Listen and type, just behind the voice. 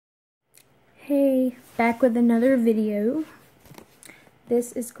back with another video.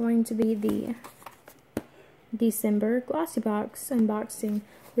 This is going to be the December GlossyBox unboxing.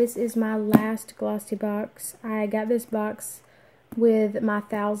 This is my last GlossyBox. I got this box with my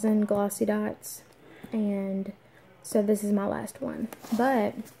 1,000 glossy dots, and so this is my last one.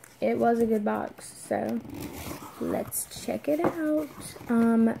 But it was a good box, so let's check it out.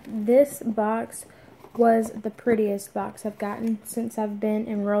 This box was the prettiest box I've gotten since I've been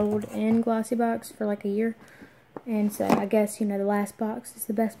enrolled in GlossyBox for like a year. And so I guess, you know, the last box is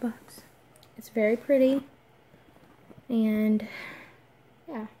the best box. It's very pretty. And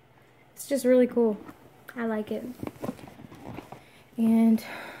yeah, it's just really cool. I like it. And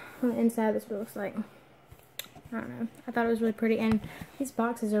on the inside, this is what it looks like. I don't know. I thought it was really pretty. And these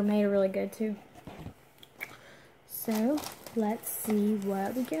boxes are made really good too. So let's see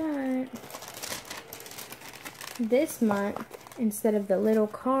what we got. This month, instead of the little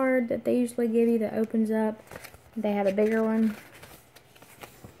card that they usually give you that opens up, they have a bigger one.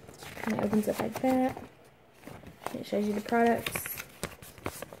 And it opens up like that. It shows you the products.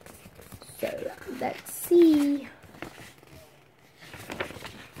 So let's see.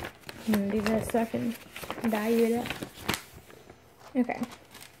 I'm gonna do this so I can value it up. Okay.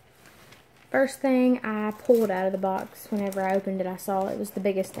 First thing I pulled out of the box whenever I opened it, I saw it was the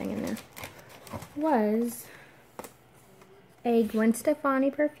biggest thing in there. Was a Gwen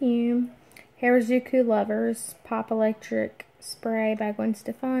Stefani perfume, Harajuku Lovers Pop Electric Spray by Gwen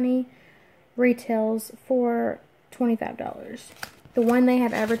Stefani. Retails for $25. The one they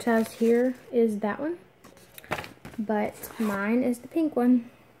have advertised here is that one, but mine is the pink one.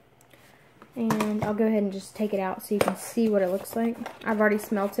 And I'll go ahead and just take it out so you can see what it looks like. I've already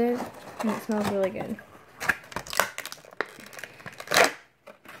smelt it, and it smells really good.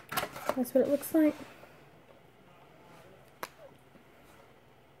 That's what it looks like.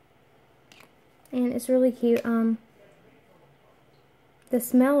 And it's really cute. The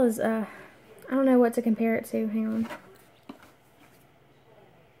smell is, I don't know what to compare it to. Hang on.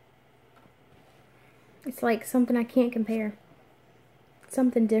 It's like something I can't compare.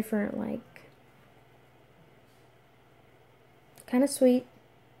 Something different, like kind of sweet.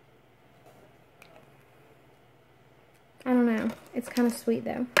 I don't know. It's kind of sweet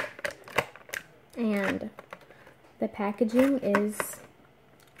though. And the packaging is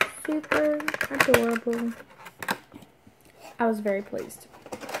super adorable. I was very pleased.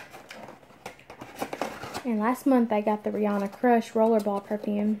 And last month I got the Rihanna Crush Rollerball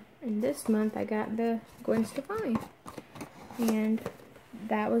perfume. And this month I got the Gwen Stefani. And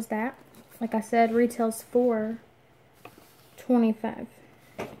that was that. Like I said, retails for $25.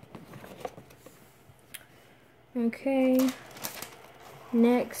 Okay.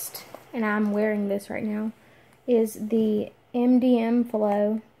 Next, and I'm wearing this right now, is the MDM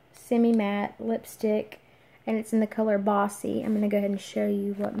Flow Semi-Matte Lipstick. And it's in the color Bossy. I'm going to go ahead and show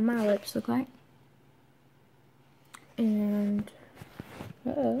you what my lips look like. And,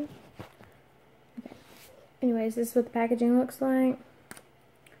 okay. Anyways, this is what the packaging looks like.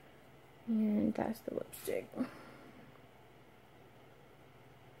 And that's the lipstick.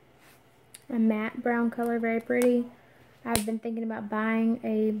 A matte brown color, very pretty. I've been thinking about buying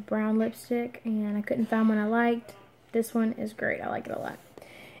a brown lipstick, and I couldn't find one I liked. This one is great. I like it a lot.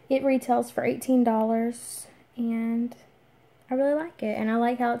 It retails for $18, and I really like it. And I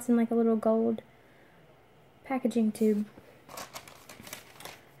like how it's in like a little gold packaging tube.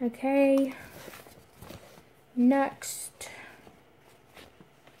 Okay. Next,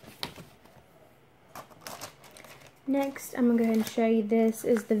 I'm going to go ahead and show you this.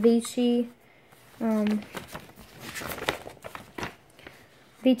 Is the Vichy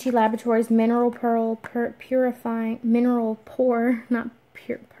Laboratories Mineral Pearl Purifying Mineral Pore, not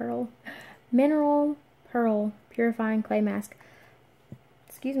pure pearl, Mineral Pearl Purifying Clay Mask.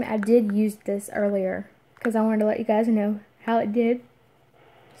 Excuse me, I did use this earlier because I wanted to let you guys know how it did.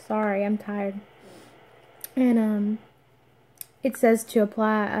 Sorry, I'm tired. And it says to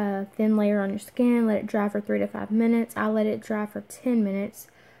apply a thin layer on your skin, let it dry for 3 to 5 minutes. I let it dry for 10 minutes.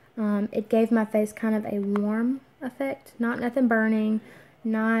 It gave my face kind of a warm effect, nothing burning,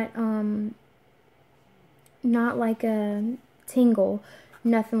 not like a tingle,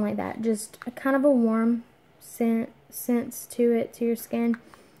 nothing like that. Just a kind of a warm sense to it, to your skin,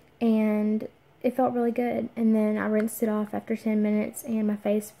 and it felt really good. And then I rinsed it off after 10 minutes, and my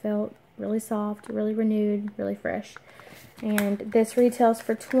face felt really soft, really renewed, really fresh. And this retails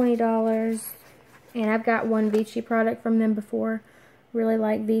for $20. And I've got one Vichy product from them before. Really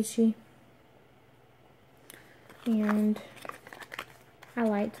like Vichy. And I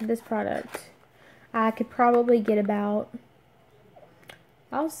liked this product. I could probably get about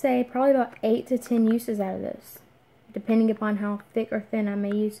I'll say probably about 8 to 10 uses out of this, depending upon how thick or thin I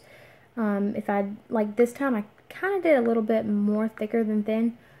may use. If I, like this time, I kind of did a little bit more thicker than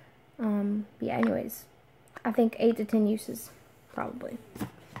thin. Yeah, anyways, I think 8 to 10 uses, probably.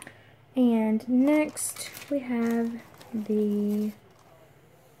 And next, we have the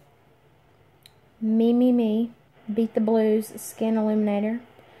Me Beat the Blues Skin Illuminator.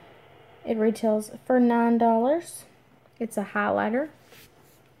 It retails for $9. It's a highlighter.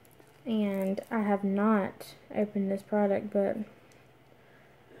 And I have not opened this product, but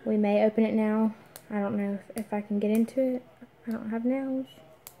we may open it now. I don't know if I can get into it. I don't have nails.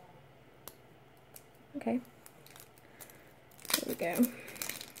 Okay. There we go.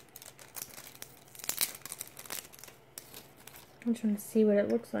 I'm trying to see what it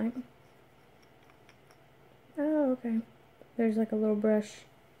looks like. Oh, okay. There's like a little brush.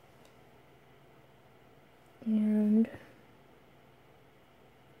 And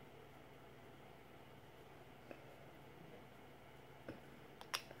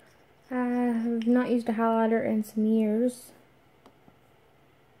I have not used a highlighter in some years,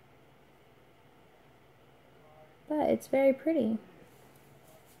 but it's very pretty.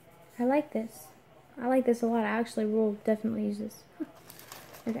 I like this. I like this a lot. I actually will definitely use this.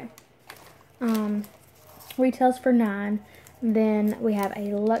 Okay. Retails for $9. Then we have a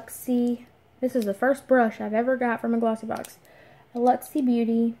Luxy. This is the first brush I've ever got from a GlossyBox. A Luxy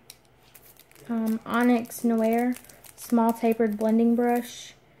Beauty Onyx Noir small tapered blending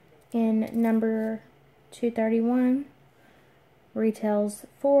brush in number 231. Retails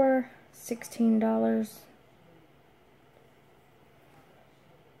for $16.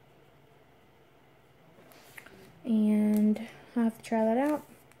 And I'll have to try that out.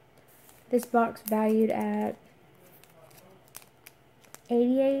 This box valued at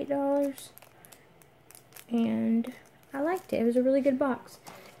 $88. And I liked it. It was a really good box.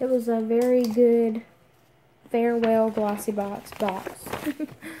 It was a very good farewell GlossyBox box.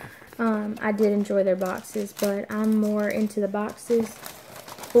 I did enjoy their boxes, but I'm more into the boxes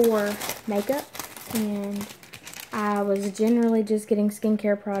for makeup, and I was generally just getting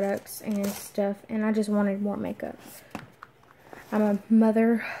skincare products and stuff, and I just wanted more makeup. I'm a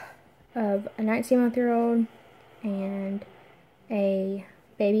mother of a 19-month-old and a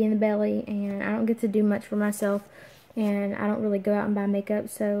baby in the belly, and I don't get to do much for myself, and I don't really go out and buy makeup,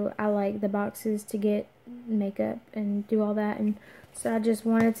 so I like the boxes to get makeup and do all that, and so I just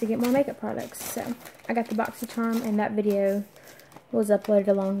wanted to get more makeup products. So I got the Boxycharm, and that video was uploaded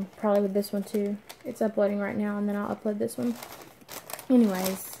along probably with this one too. It's uploading right now, and then I'll upload this one.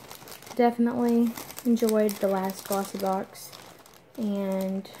 Anyways, definitely enjoyed the last GlossyBox,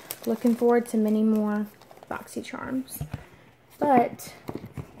 and looking forward to many more Boxycharms. But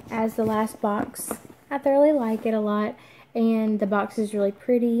as the last box, I thoroughly like it a lot, and the box is really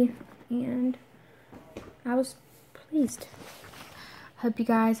pretty, and I was pleased. Hope you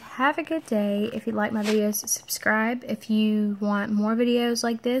guys have a good day. If you like my videos, subscribe. If you want more videos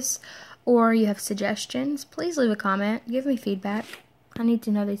like this, or you have suggestions, please leave a comment. Give me feedback. I need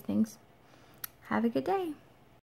to know these things. Have a good day.